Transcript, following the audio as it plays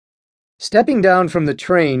Stepping down from the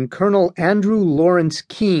train, Colonel Andrew Lawrence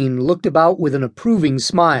Keene looked about with an approving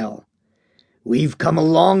smile. "We've come a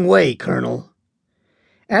long way, Colonel."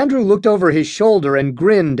 Andrew looked over his shoulder and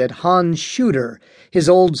grinned at Hans Schutter, his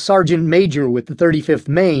old sergeant major with the 35th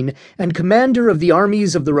Maine and commander of the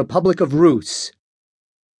armies of the Republic of Rus.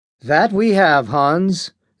 "That we have,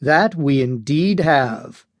 Hans. That we indeed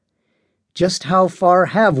have." Just how far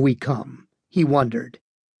have we come? He wondered.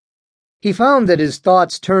 He found that his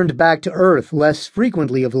thoughts turned back to Earth less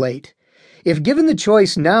frequently of late. If given the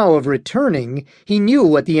choice now of returning, he knew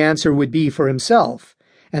what the answer would be for himself,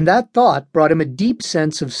 and that thought brought him a deep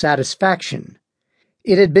sense of satisfaction.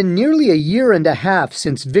 It had been nearly a year and a half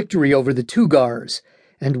since victory over the Tugars,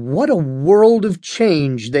 and what a world of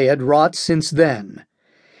change they had wrought since then.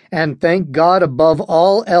 And thank God above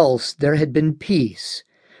all else there had been peace,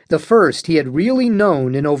 the first he had really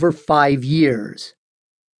known in over 5 years.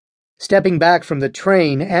 Stepping back from the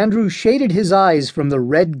train, Andrew shaded his eyes from the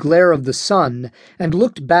red glare of the sun and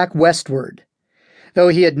looked back westward. Though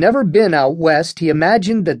he had never been out west, he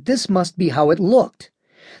imagined that this must be how it looked.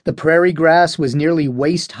 The prairie grass was nearly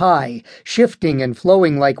waist-high, shifting and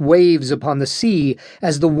flowing like waves upon the sea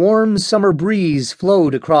as the warm summer breeze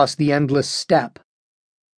flowed across the endless steppe.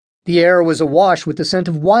 The air was awash with the scent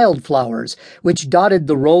of wildflowers, which dotted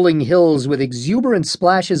the rolling hills with exuberant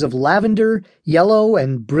splashes of lavender, yellow,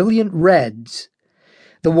 and brilliant reds.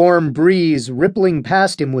 The warm breeze rippling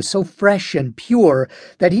past him was so fresh and pure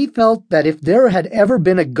that he felt that if there had ever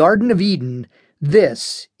been a Garden of Eden,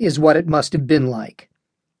 this is what it must have been like.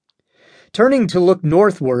 Turning to look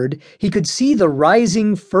northward, he could see the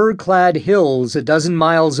rising fir-clad hills a dozen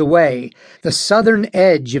miles away, the southern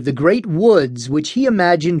edge of the great woods which he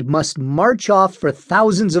imagined must march off for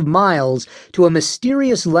thousands of miles to a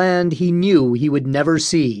mysterious land he knew he would never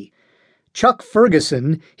see. Chuck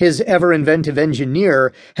Ferguson, his ever-inventive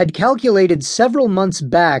engineer, had calculated several months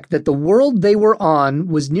back that the world they were on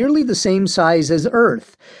was nearly the same size as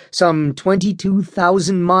Earth, some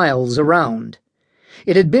 22,000 miles around.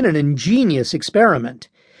 It had been an ingenious experiment.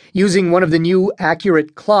 Using one of the new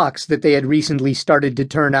accurate clocks that they had recently started to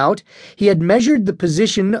turn out, he had measured the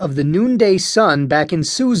position of the noonday sun back in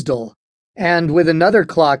Suzdal, and with another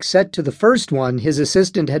clock set to the first one, his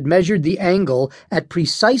assistant had measured the angle at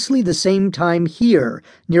precisely the same time here,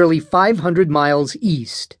 nearly 500 miles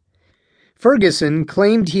east. Ferguson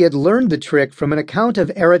claimed he had learned the trick from an account of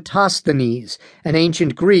Eratosthenes, an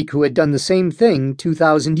ancient Greek who had done the same thing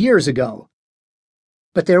 2,000 years ago.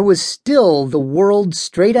 But there was still the world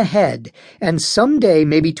straight ahead, and someday,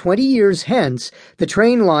 maybe 20 years hence, the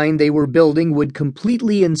train line they were building would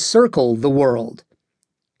completely encircle the world.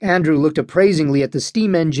 Andrew looked appraisingly at the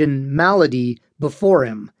steam engine Malady before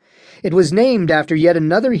him. It was named after yet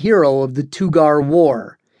another hero of the Tugar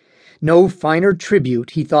War. No finer tribute,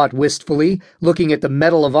 he thought wistfully, looking at the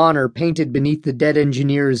Medal of Honor painted beneath the dead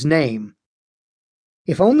engineer's name.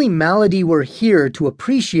 If only Malady were here to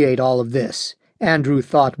appreciate all of this, Andrew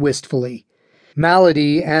thought wistfully.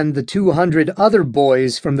 Malady and the 200 other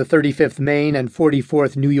boys from the 35th Maine and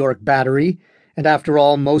 44th New York Battery, and after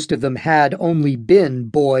all, most of them had only been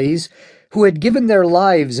boys, who had given their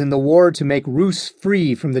lives in the war to make Rus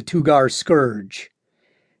free from the Tugar scourge.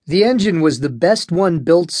 The engine was the best one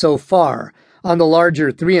built so far, on the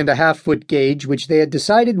larger 3.5-foot gauge, which they had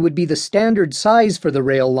decided would be the standard size for the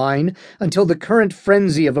rail line until the current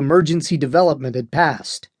frenzy of emergency development had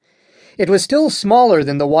passed. It was still smaller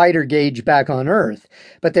than the wider gauge back on Earth,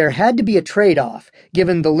 but there had to be a trade-off,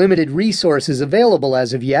 given the limited resources available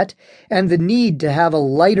as of yet, and the need to have a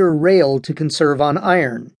lighter rail to conserve on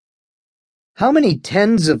iron. How many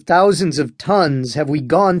tens of thousands of tons have we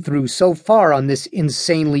gone through so far on this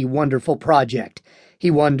insanely wonderful project?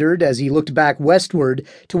 He wondered as he looked back westward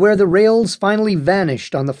to where the rails finally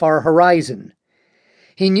vanished on the far horizon.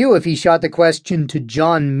 He knew if he shot the question to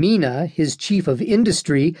John Mina, his chief of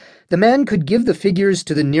industry, the man could give the figures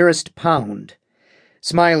to the nearest pound.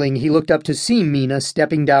 Smiling, he looked up to see Mina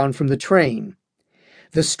stepping down from the train.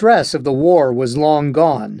 The stress of the war was long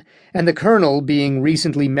gone, and the colonel, being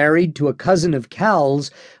recently married to a cousin of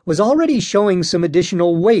Cal's, was already showing some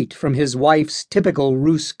additional weight from his wife's typical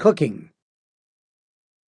Rus cooking.